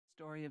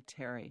story of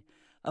Terry,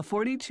 a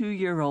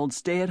 42-year-old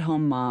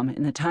stay-at-home mom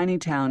in the tiny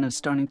town of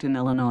Stonington,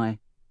 Illinois.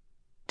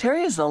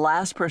 Terry is the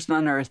last person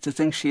on earth to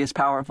think she is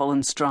powerful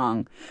and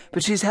strong,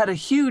 but she's had a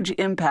huge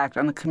impact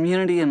on the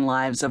community and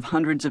lives of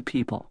hundreds of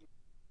people.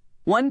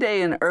 One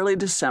day in early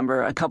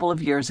December, a couple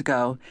of years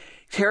ago,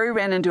 Terry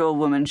ran into a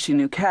woman she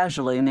knew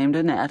casually named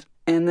Annette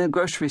in the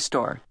grocery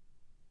store.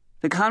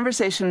 The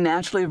conversation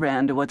naturally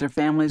ran to what their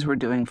families were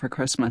doing for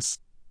Christmas.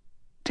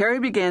 Terry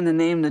began to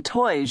name the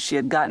toys she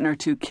had gotten her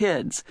two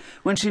kids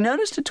when she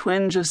noticed a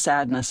twinge of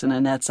sadness in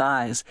Annette's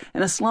eyes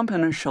and a slump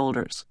in her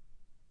shoulders.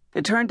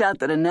 It turned out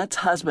that Annette's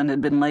husband had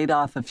been laid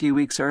off a few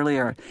weeks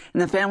earlier,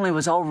 and the family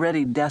was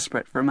already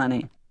desperate for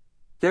money.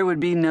 There would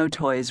be no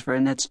toys for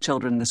Annette's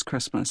children this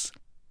Christmas.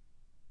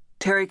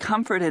 Terry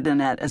comforted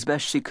Annette as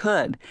best she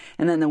could,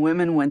 and then the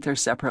women went their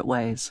separate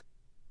ways.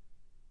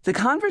 The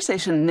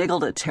conversation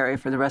niggled at Terry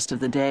for the rest of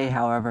the day,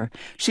 however.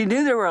 She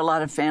knew there were a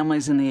lot of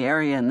families in the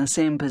area in the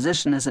same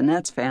position as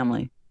Annette's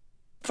family.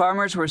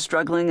 Farmers were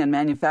struggling and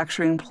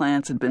manufacturing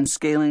plants had been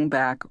scaling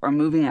back or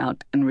moving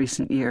out in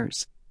recent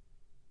years.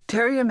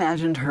 Terry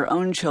imagined her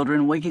own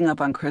children waking up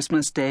on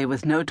Christmas Day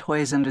with no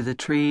toys under the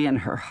tree, and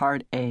her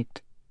heart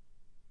ached.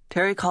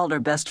 Terry called her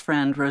best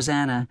friend,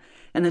 Rosanna,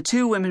 and the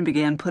two women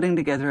began putting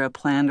together a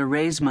plan to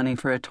raise money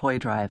for a toy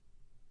drive.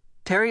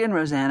 Terry and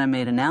Rosanna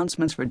made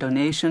announcements for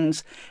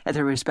donations at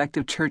their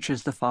respective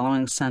churches the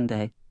following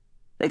Sunday.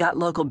 They got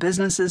local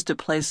businesses to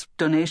place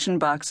donation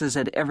boxes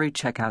at every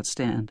checkout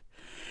stand.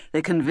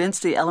 They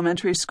convinced the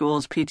elementary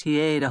school's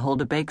PTA to hold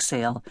a bake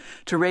sale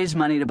to raise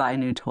money to buy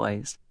new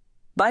toys.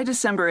 By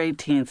December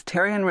 18th,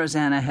 Terry and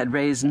Rosanna had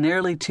raised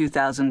nearly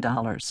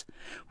 $2,000.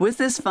 With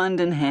this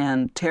fund in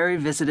hand, Terry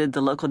visited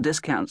the local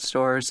discount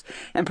stores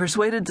and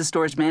persuaded the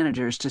store's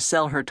managers to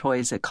sell her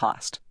toys at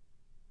cost.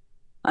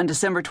 On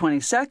December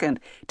 22nd,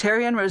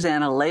 Terry and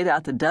Rosanna laid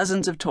out the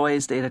dozens of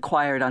toys they'd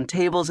acquired on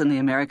tables in the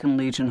American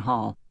Legion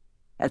Hall.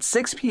 At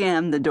 6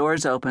 p.m., the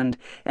doors opened,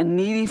 and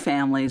needy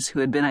families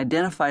who had been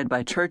identified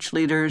by church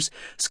leaders,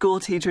 school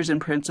teachers and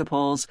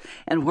principals,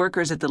 and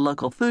workers at the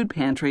local food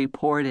pantry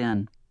poured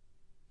in.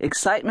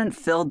 Excitement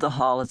filled the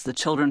hall as the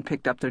children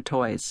picked up their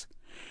toys.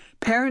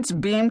 Parents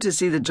beamed to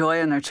see the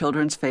joy on their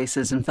children's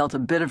faces and felt a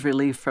bit of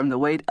relief from the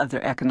weight of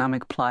their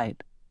economic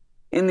plight.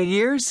 In the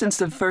years since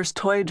the first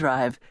toy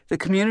drive, the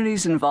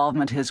community's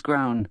involvement has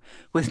grown,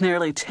 with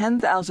nearly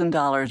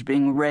 $10,000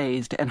 being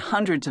raised and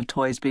hundreds of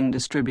toys being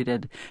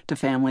distributed to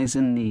families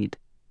in need.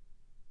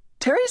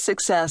 Terry's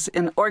success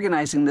in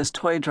organizing this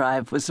toy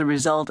drive was the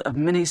result of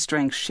many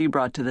strengths she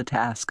brought to the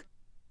task.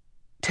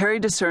 Terry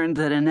discerned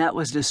that Annette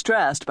was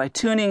distressed by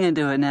tuning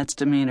into Annette's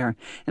demeanor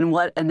and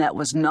what Annette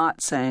was not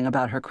saying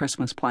about her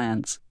Christmas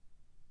plans.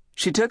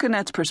 She took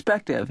Annette's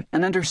perspective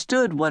and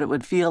understood what it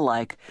would feel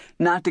like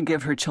not to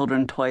give her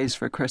children toys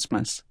for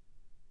Christmas.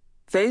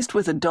 Faced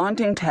with the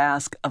daunting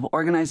task of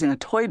organizing a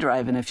toy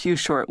drive in a few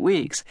short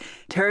weeks,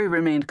 Terry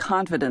remained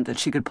confident that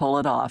she could pull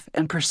it off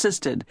and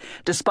persisted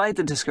despite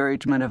the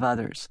discouragement of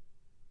others.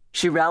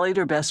 She rallied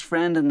her best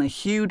friend and the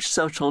huge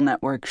social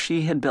network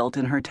she had built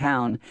in her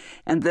town,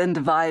 and then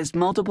devised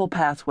multiple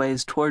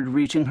pathways toward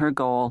reaching her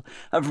goal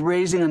of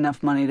raising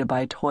enough money to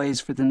buy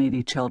toys for the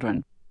needy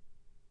children.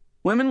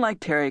 Women like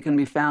Terry can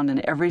be found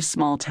in every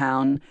small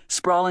town,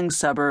 sprawling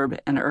suburb,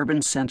 and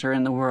urban center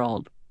in the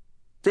world.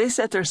 They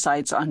set their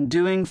sights on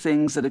doing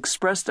things that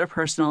express their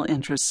personal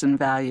interests and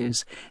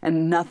values,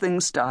 and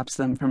nothing stops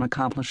them from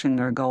accomplishing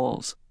their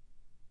goals.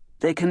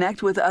 They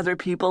connect with other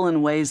people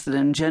in ways that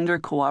engender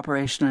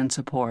cooperation and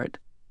support.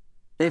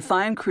 They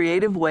find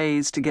creative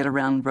ways to get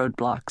around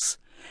roadblocks,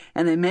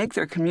 and they make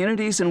their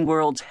communities and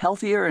worlds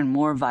healthier and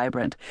more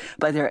vibrant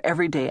by their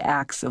everyday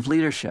acts of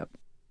leadership.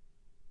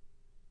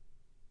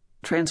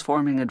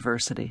 Transforming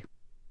adversity.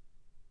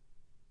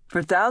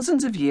 For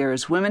thousands of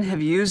years, women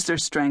have used their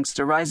strengths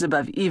to rise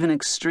above even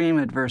extreme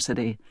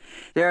adversity.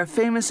 There are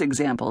famous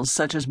examples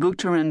such as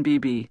Bukhtarin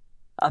Bibi,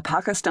 a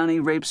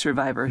Pakistani rape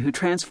survivor who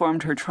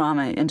transformed her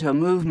trauma into a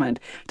movement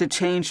to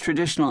change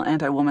traditional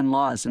anti-woman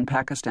laws in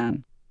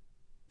Pakistan.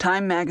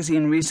 Time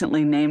magazine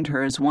recently named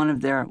her as one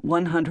of their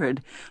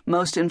 100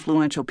 most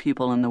influential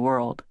people in the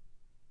world.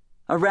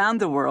 Around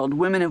the world,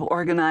 women have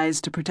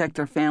organized to protect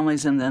their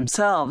families and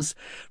themselves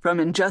from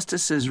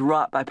injustices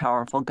wrought by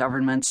powerful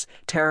governments,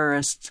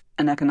 terrorists,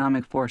 and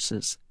economic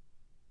forces.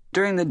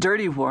 During the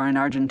Dirty War in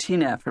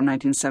Argentina from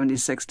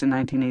 1976 to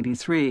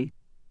 1983,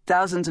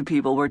 thousands of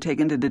people were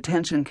taken to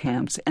detention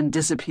camps and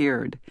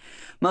disappeared,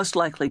 most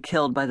likely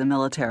killed by the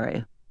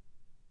military.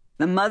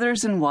 The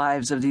mothers and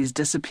wives of these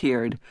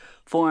disappeared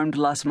formed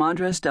Las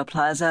Madres de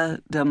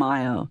Plaza de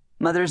Mayo,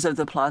 Mothers of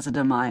the Plaza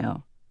de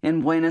Mayo,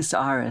 in Buenos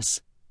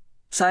Aires,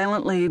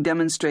 silently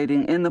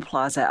demonstrating in the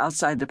plaza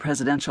outside the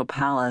presidential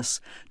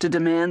palace to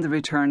demand the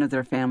return of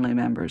their family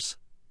members.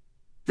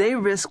 They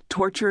risked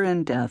torture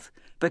and death,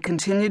 but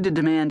continued to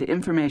demand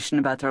information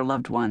about their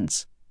loved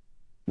ones.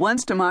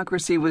 Once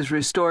democracy was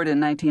restored in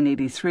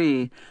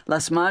 1983,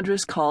 Las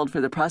Madres called for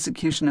the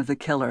prosecution of the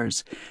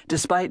killers,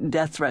 despite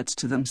death threats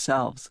to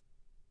themselves.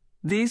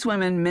 These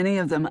women, many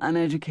of them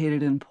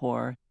uneducated and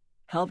poor,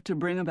 helped to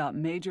bring about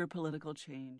major political change.